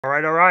All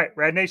right,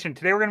 Rad Nation.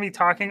 Today we're going to be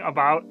talking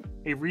about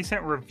a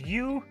recent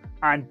review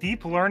on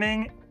deep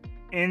learning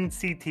in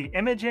CT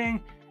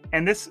imaging.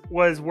 And this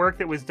was work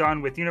that was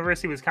done with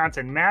University of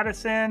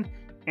Wisconsin-Madison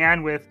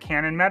and with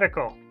Canon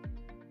Medical.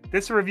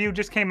 This review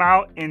just came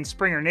out in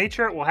Springer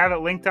Nature. We'll have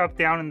it linked up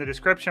down in the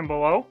description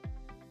below.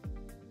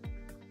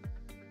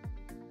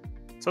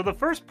 So the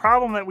first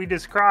problem that we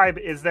describe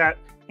is that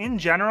in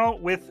general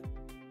with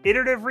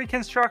iterative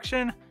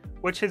reconstruction,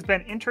 which has been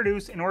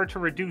introduced in order to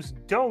reduce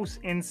dose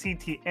in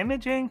CT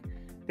imaging,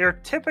 there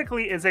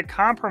typically is a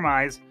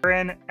compromise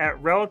wherein at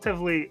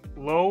relatively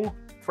low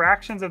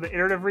fractions of the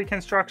iterative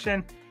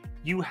reconstruction,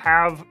 you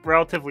have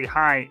relatively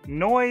high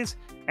noise,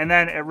 and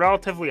then at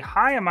relatively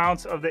high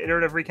amounts of the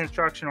iterative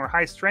reconstruction or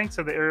high strengths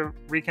of the iterative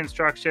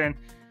reconstruction,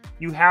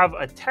 you have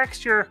a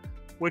texture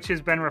which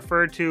has been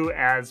referred to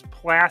as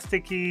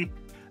plasticky.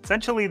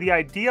 Essentially, the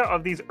idea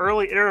of these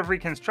early iterative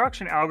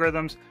reconstruction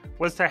algorithms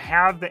was to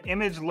have the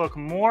image look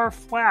more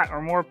flat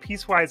or more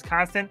piecewise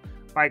constant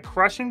by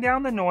crushing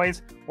down the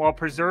noise while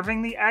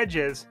preserving the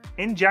edges.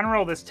 In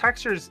general, this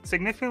texture is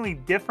significantly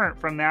different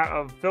from that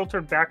of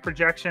filtered back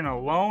projection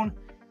alone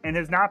and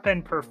has not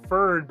been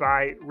preferred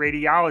by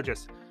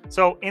radiologists.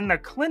 So in the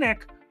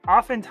clinic,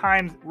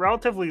 oftentimes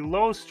relatively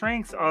low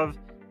strengths of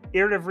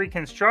iterative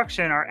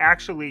reconstruction are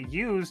actually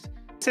used.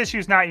 This issue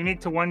is not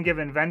unique to one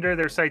given vendor.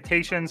 There's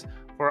citations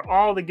for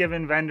all the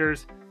given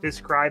vendors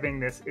describing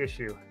this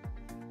issue.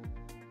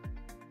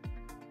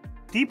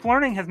 Deep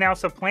learning has now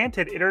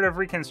supplanted iterative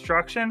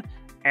reconstruction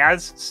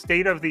as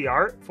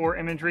state-of-the-art for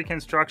image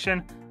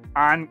reconstruction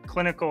on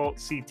clinical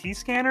CT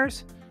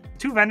scanners.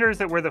 Two vendors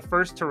that were the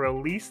first to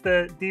release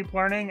the deep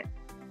learning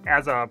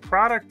as a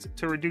product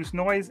to reduce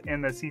noise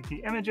in the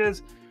CT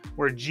images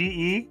were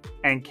GE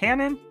and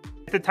Canon.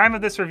 At the time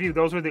of this review,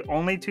 those were the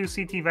only two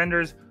CT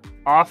vendors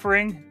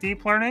offering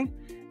deep learning.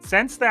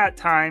 Since that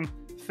time,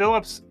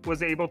 Philips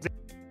was able to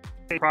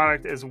a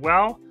product as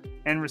well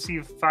and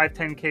receive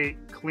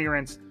 510(k)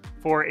 clearance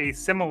for a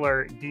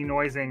similar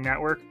denoising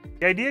network.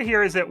 The idea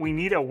here is that we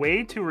need a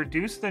way to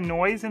reduce the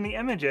noise in the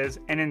images,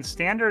 and in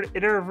standard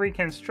iterative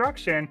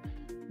reconstruction,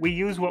 we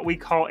use what we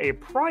call a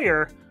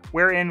prior,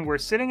 wherein we're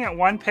sitting at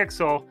one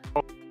pixel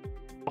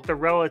with the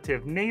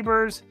relative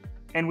neighbors,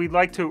 and we'd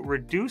like to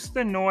reduce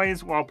the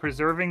noise while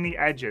preserving the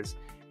edges.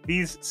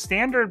 These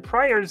standard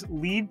priors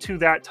lead to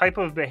that type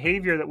of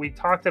behavior that we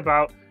talked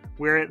about,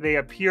 where they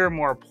appear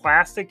more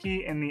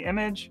plasticky in the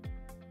image.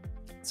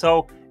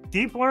 So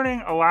deep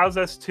learning allows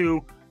us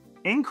to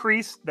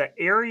increase the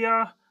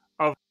area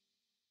of,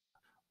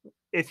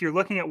 if you're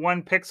looking at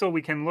one pixel,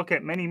 we can look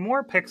at many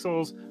more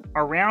pixels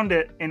around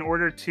it in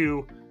order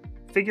to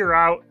figure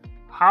out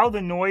how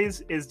the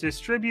noise is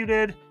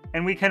distributed.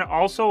 And we can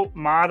also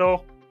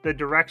model the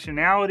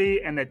directionality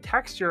and the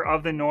texture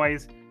of the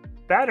noise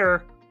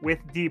better with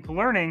deep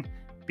learning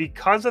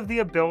because of the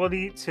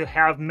ability to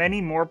have many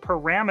more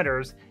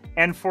parameters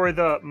and for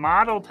the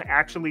model to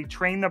actually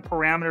train the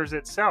parameters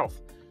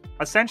itself.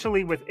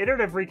 Essentially, with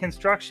iterative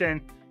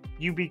reconstruction,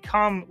 you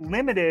become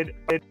limited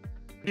with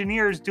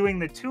engineers doing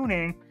the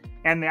tuning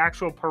and the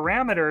actual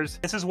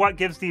parameters. This is what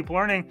gives deep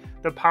learning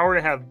the power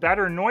to have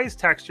better noise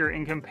texture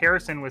in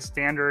comparison with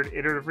standard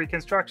iterative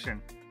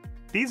reconstruction.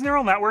 These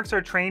neural networks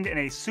are trained in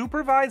a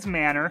supervised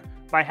manner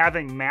by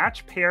having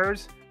match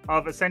pairs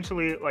of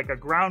essentially like a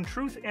ground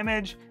truth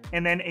image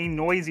and then a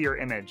noisier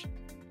image.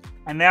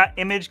 And that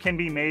image can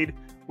be made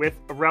with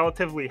a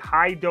relatively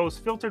high dose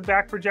filtered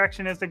back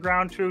projection as the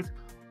ground truth,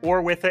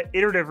 or with an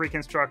iterative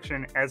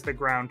reconstruction as the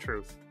ground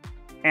truth.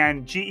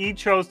 And GE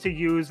chose to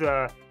use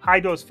a high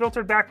dose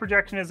filtered back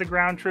projection as the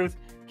ground truth.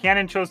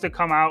 Canon chose to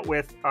come out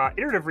with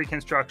iterative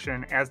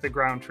reconstruction as the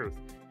ground truth.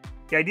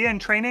 The idea in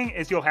training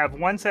is you'll have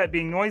one set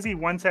being noisy,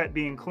 one set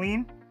being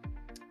clean,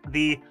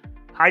 the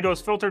high dose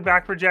filtered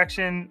back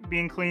projection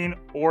being clean,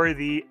 or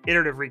the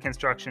iterative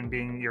reconstruction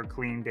being your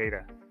clean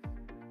data.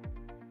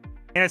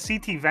 In a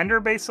CT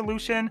vendor-based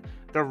solution,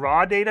 the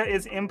raw data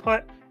is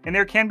input, and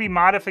there can be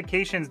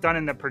modifications done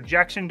in the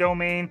projection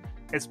domain,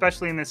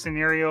 especially in the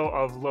scenario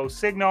of low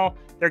signal.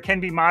 There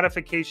can be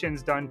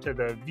modifications done to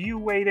the view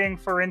weighting,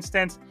 for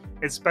instance,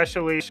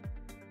 especially in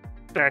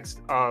the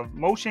context of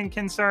motion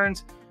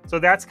concerns. So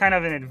that's kind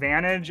of an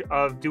advantage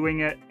of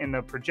doing it in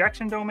the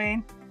projection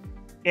domain.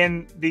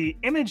 In the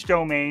image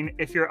domain,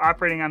 if you're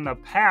operating on the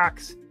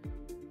PACS,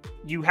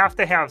 you have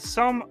to have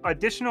some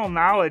additional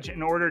knowledge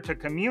in order to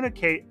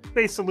communicate.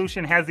 This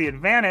solution has the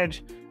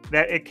advantage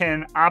that it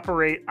can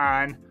operate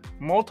on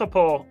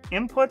multiple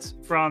inputs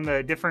from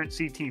the different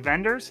CT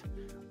vendors,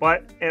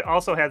 but it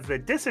also has the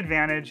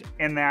disadvantage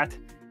in that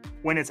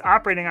when it's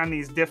operating on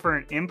these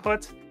different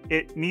inputs,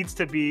 it needs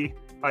to be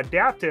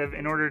adaptive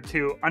in order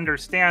to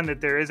understand that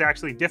there is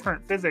actually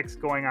different physics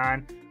going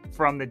on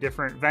from the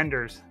different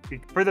vendors.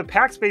 For the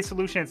PACS-based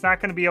solution, it's not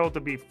going to be able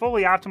to be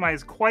fully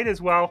optimized quite as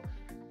well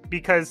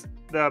because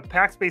the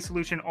PACS-based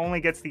solution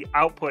only gets the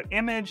output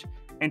image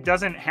and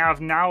doesn't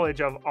have knowledge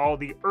of all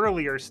the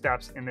earlier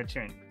steps in the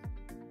chain.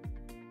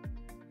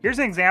 Here's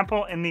an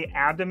example in the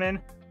abdomen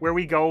where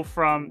we go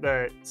from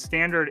the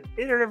standard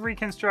iterative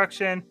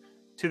reconstruction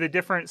to the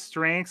different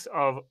strengths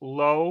of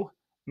low,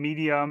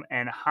 medium,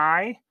 and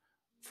high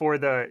for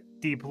the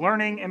deep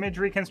learning image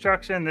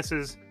reconstruction. This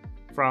is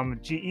from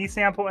GE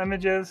sample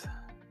images.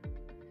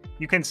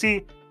 You can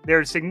see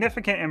there's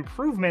significant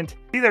improvement.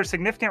 There's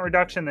significant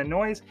reduction in the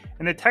noise,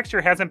 and the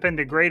texture hasn't been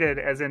degraded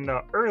as in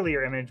the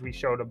earlier image we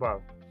showed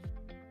above.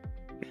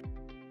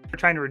 We're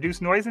trying to reduce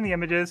noise in the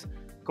images,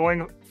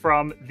 going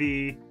from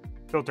the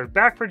filtered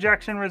back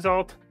projection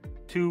result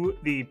to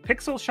the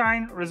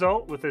PixelShine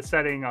result with a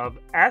setting of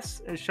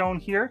S as shown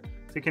here.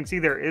 So you can see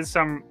there is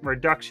some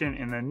reduction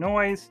in the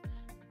noise.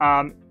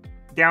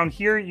 Down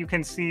here you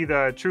can see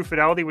the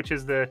TrueFidelity, which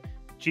is the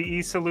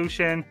GE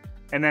solution.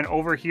 And then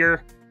over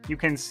here you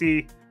can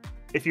see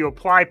if you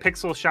apply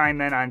PixelShine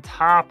then on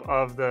top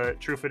of the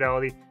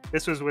TrueFidelity,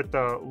 this was with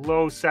the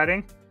low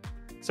setting.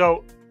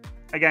 So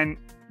again,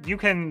 you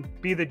can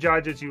be the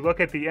judge as you look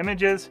at the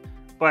images,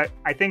 but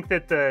I think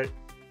that the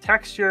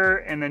texture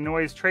and the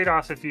noise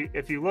trade-offs, if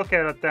you look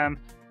at them,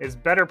 is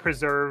better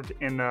preserved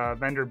in the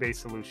vendor-based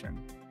solution.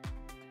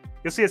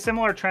 You'll see a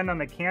similar trend on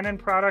the Canon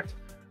product,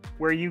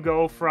 where you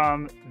go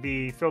from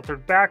the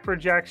filtered back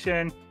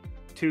projection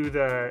to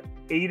the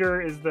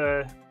AiDER is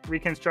the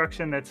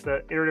reconstruction, that's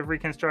the iterative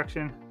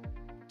reconstruction,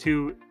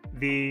 to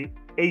the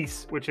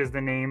AiCE, which is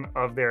the name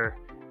of their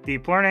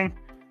deep learning.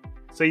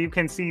 So you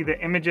can see the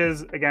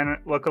images, again,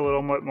 look a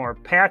little bit more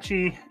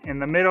patchy in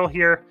the middle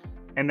here,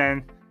 and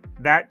then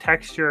that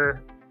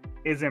texture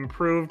is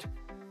improved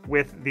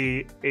with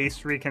the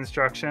AiCE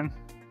reconstruction.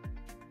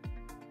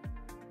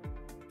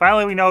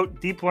 Finally, we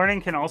note deep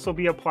learning can also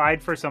be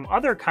applied for some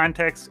other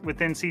contexts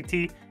within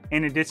CT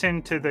in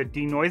addition to the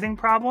denoising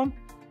problem.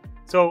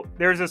 So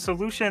there's a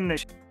solution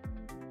that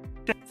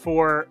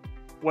for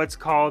what's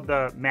called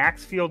the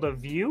max field of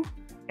view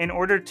in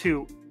order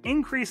to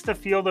increase the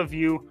field of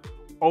view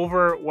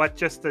over what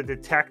just the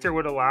detector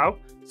would allow.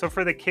 So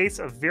for the case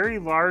of very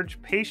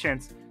large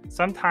patients,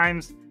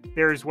 sometimes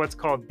there's what's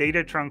called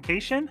data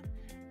truncation.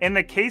 In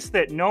the case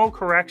that no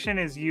correction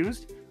is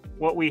used,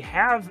 what we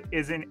have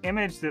is an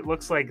image that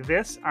looks like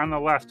this on the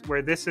left,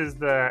 where this is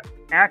the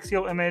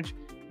axial image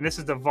and this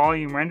is the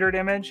volume rendered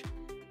image.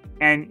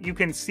 And you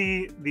can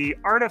see the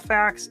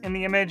artifacts in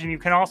the image, and you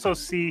can also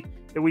see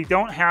that we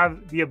don't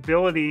have the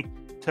ability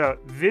to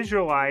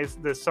visualize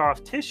the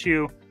soft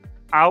tissue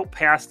out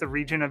past the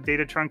region of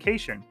data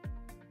truncation.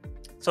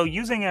 So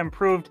using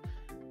improved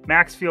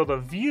max field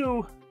of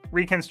view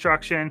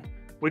reconstruction,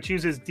 which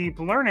uses deep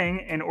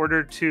learning in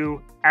order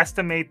to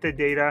estimate the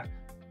data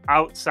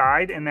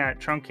outside in that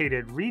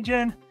truncated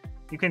region,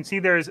 you can see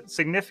there's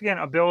significant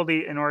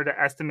ability in order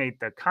to estimate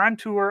the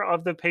contour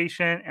of the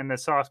patient and the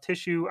soft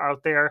tissue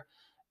out there,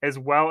 as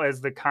well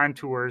as the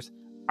contours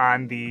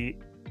on the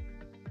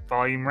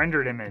volume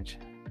rendered image.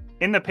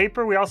 In the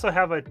paper, we also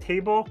have a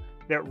table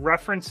that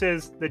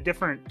references the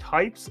different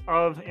types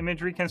of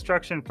image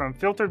reconstruction, from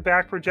filtered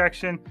back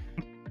projection,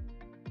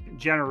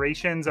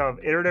 generations of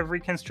iterative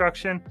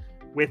reconstruction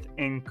with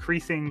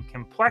increasing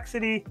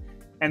complexity,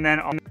 and then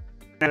on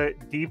the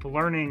deep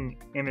learning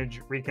image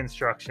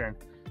reconstruction.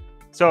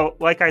 So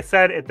like I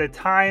said, at the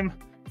time,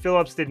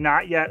 Philips did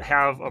not yet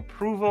have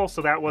approval,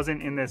 so that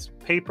wasn't in this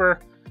paper.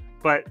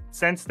 But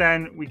since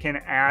then, we can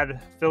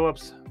add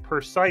Philips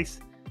Precise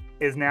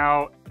is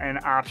now an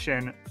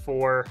option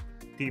for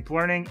deep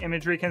learning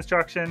image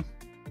reconstruction.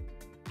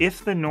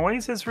 If the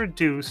noise is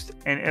reduced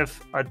and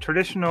if a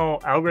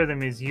traditional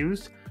algorithm is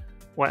used,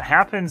 what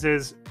happens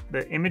is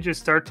the images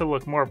start to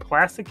look more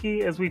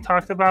plasticky, as we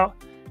talked about.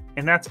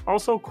 And that's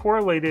also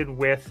correlated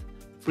with,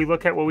 if we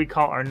look at what we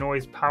call our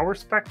noise power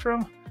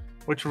spectrum,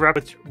 which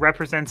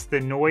represents the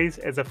noise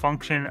as a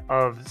function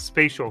of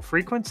spatial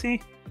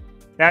frequency.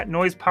 That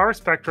noise power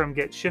spectrum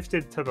gets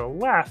shifted to the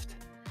left.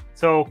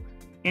 So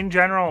in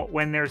general,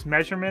 when there's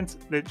measurements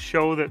that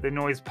show that the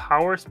noise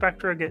power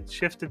spectra gets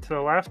shifted to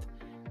the left,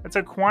 that's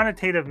a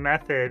quantitative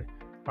method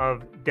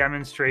of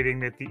demonstrating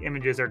that the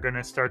images are going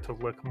to start to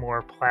look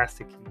more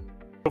plasticky.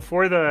 So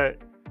for the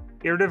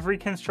iterative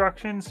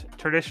reconstructions,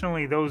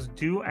 traditionally those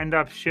do end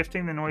up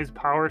shifting the noise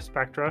power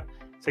spectra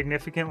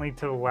significantly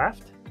to the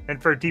left. And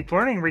for deep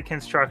learning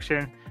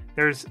reconstruction,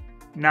 there's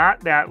not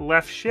that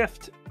left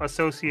shift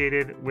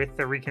associated with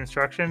the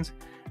reconstructions,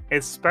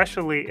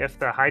 especially if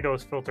the high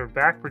dose filtered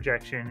back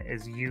projection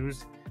is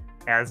used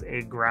as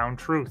a ground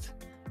truth.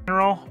 In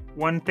general,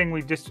 one thing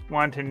we just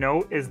want to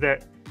note is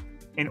that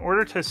in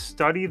order to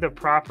study the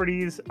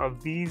properties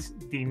of these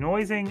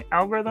denoising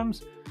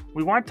algorithms,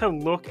 we want to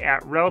look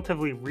at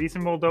relatively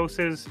reasonable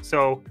doses.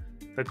 So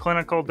the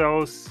clinical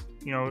dose,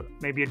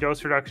 maybe a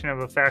dose reduction of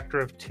a factor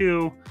of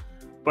 2,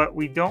 but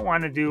we don't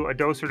want to do a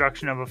dose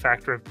reduction of a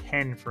factor of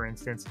 10, for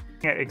instance.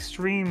 At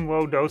extreme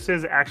low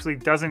doses actually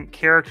doesn't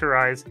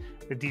characterize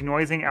the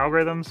denoising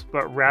algorithms,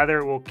 but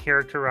rather will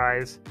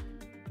characterize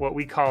what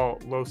we call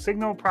low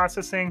signal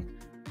processing,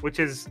 which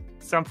is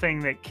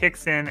something that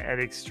kicks in at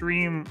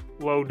extreme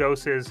low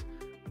doses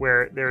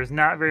where there's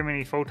not very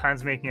many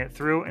photons making it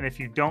through. And if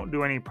you don't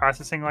do any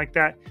processing like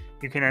that,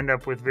 you can end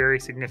up with very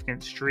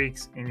significant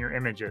streaks in your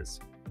images.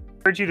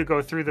 I urge you to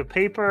go through the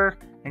paper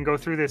and go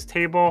through this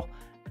table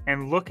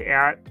and look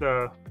at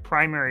the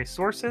primary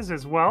sources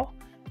as well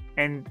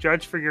and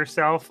judge for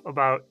yourself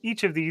about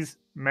each of these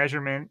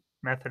measurement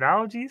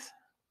methodologies.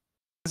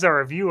 This is our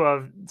review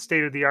of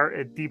state-of-the-art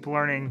at deep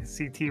learning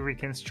CT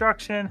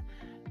reconstruction.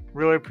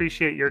 Really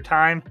appreciate your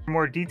time. A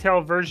more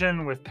detailed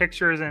version with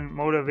pictures and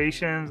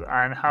motivations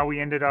on how we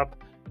ended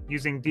up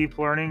using deep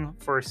learning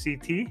for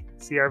CT.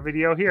 See our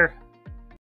video here.